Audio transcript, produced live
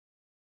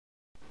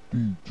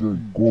DJ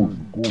Gordo.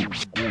 Back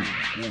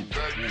then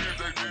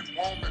they didn't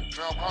want me,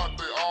 now hot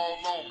they all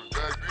on me.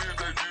 Back then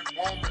they didn't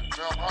want me,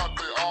 now hot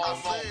they all on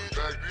me.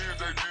 Back then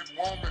they didn't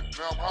want me,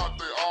 now hot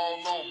they all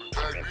on me.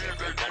 Back then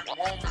they didn't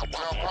want me,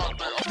 now hot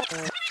they all on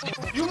me.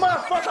 You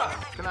motherfucker!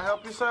 Can I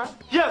help you, sir?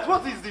 Yes,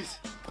 what is this?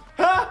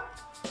 Huh?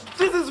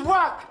 This is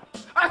whack!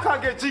 I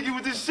can't get jiggy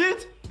with this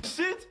shit!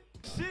 Shit!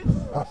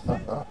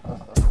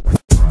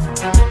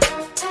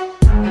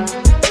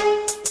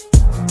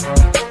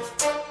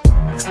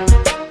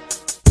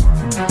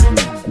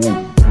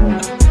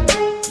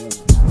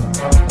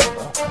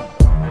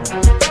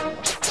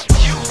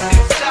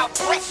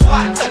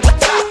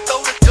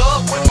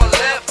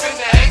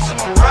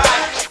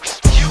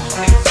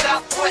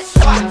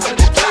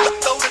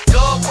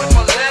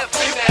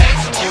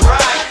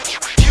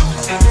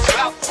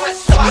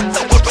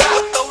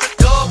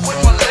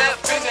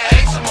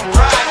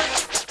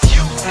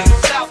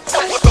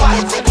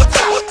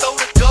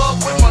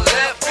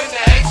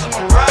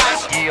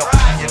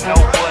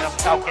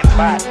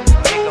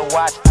 Nigga,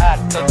 watch out,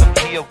 cause I'm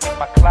here with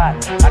my clock.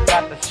 I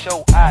got the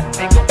show out,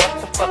 nigga,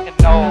 what's the fucking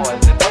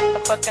noise? And what's the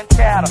fucking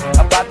chatter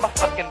about my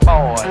fucking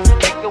boys?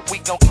 Nigga, we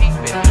gon' keep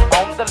it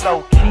on the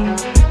low key.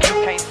 You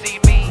can't see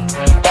me,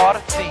 or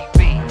the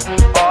TV,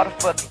 or the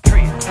fucking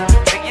crib.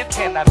 Nigga, you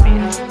cannot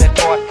miss that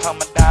boy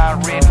coming down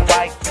red and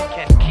white. You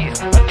can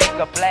kiss a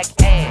nigga black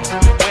ass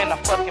when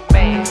I'm fucking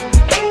mad.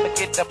 Can't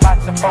forget about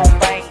the 4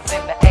 bangs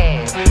in the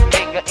ass.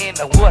 Nigga in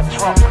the wood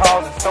trunk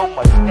causing so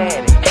much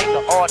static.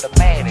 Nigga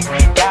automatic,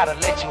 gotta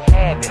let you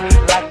have it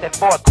like that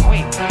boy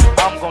quick.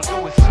 I'm gon'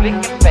 do it slick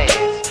and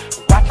fast.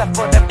 Watch out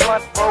for that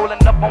blunt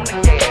rolling up on the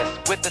gas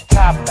with the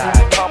top down,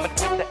 coming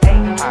with the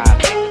 8-pine.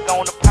 Nigga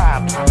on the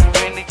pine,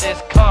 really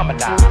just coming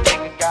down.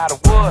 Nigga got a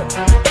wood,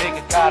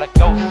 nigga gotta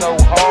go so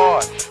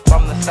hard.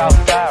 From the south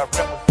side,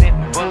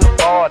 representing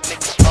Boulevard.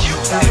 Nigga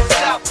from the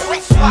south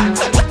side, SWAT.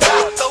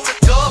 Throw the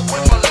dub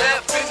with my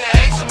left and the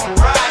ace on my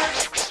right.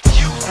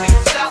 Houston,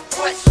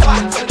 Southwest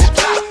SWAT.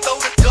 Throw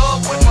the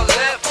dub with my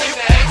left and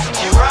the ace on my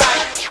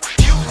right.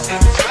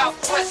 Houston,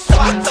 Southwest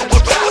SWAT.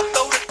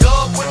 Throw the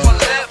dub with my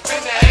left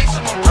and the ace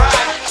on my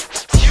right.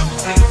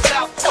 Houston,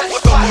 Southwest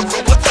SWAT.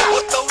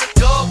 Throw the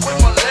dub with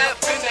my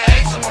left and the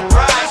ace on my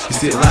right. You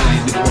see a lot of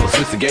these niggas wanna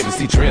switch the game and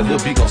see trends. Lil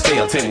B gon' stay.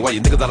 I'm telling you why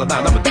you niggas out of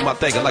line. I'ma do my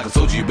thing. And like a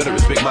soldier, you better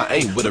respect my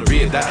aim with a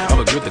red dot.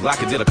 I'ma grip the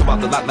Glock and then I come out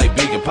the lot like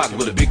big and pocket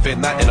with a big fat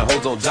knot and a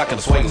hose on jock and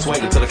a swing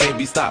until I can't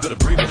be stopped. Better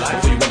breathe it life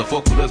before you wanna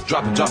fuck with us.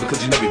 Drop it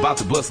cause you know we about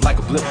to bust like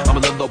a flip. I'm a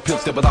little low pimp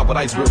stepping out with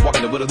iceberg,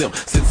 walking in with them.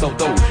 Sitting so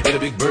throw in a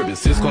big bourbon,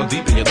 6 car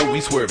deep and you know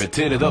we swerving.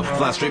 10 it up,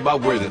 flying straight by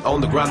Worthing.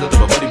 On the ground, nothing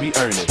but money be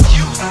earning.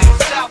 Houston,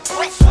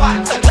 Southwest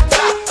SWAT. Throw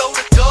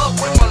the dub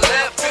with my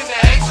left and the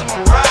ace on my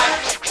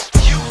right.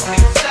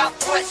 Houston,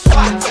 Southwest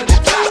SWAT. Throw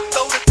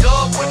the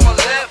dub with my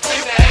left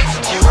and the ace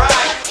on my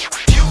right.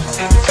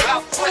 Houston,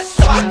 Southwest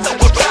SWAT. Throw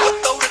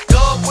the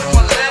dub with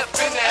my left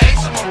and the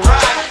ace on my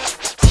right.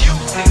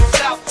 Houston,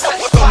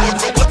 Southwest SWAT.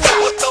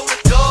 Throw the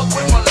dub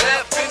with my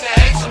left and the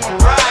ace on my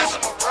right.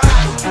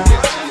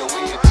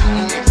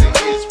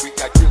 We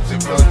got grips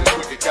and plugs and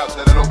quick accounts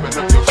that'll open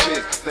up your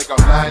shit. Think I'm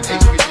lying,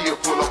 HPD will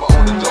pull over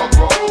on the dark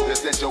road.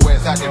 Let's let your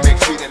ass out the back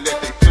seat and let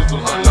they pistol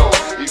unload.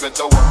 Even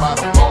though I'm out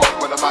of bars,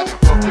 when I'm out in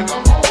public,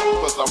 I'm home.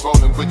 Plus I'm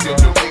rolling with your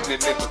new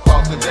evening niggas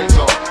across the day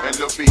zone. And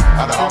Lil B,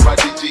 out of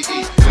R&amp,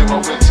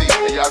 MONT.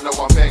 And y'all know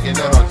I'm bagging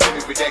that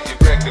artillery with that get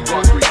cracked and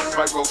concrete.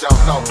 Right road down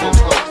South Coast,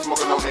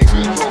 smoking on that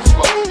good drug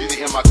smoke. Either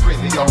in my crit,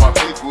 or my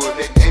big wood,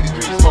 letting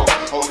 83 smoke.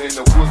 Holding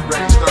the wood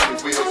grain, sturdy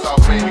wheels,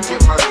 off man, you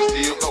get murdered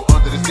still. Go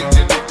under the 60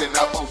 and looked and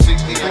out on 60.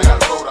 I got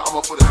a roller,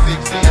 I'ma put a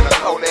 60 and a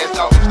cold ass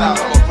off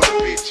style.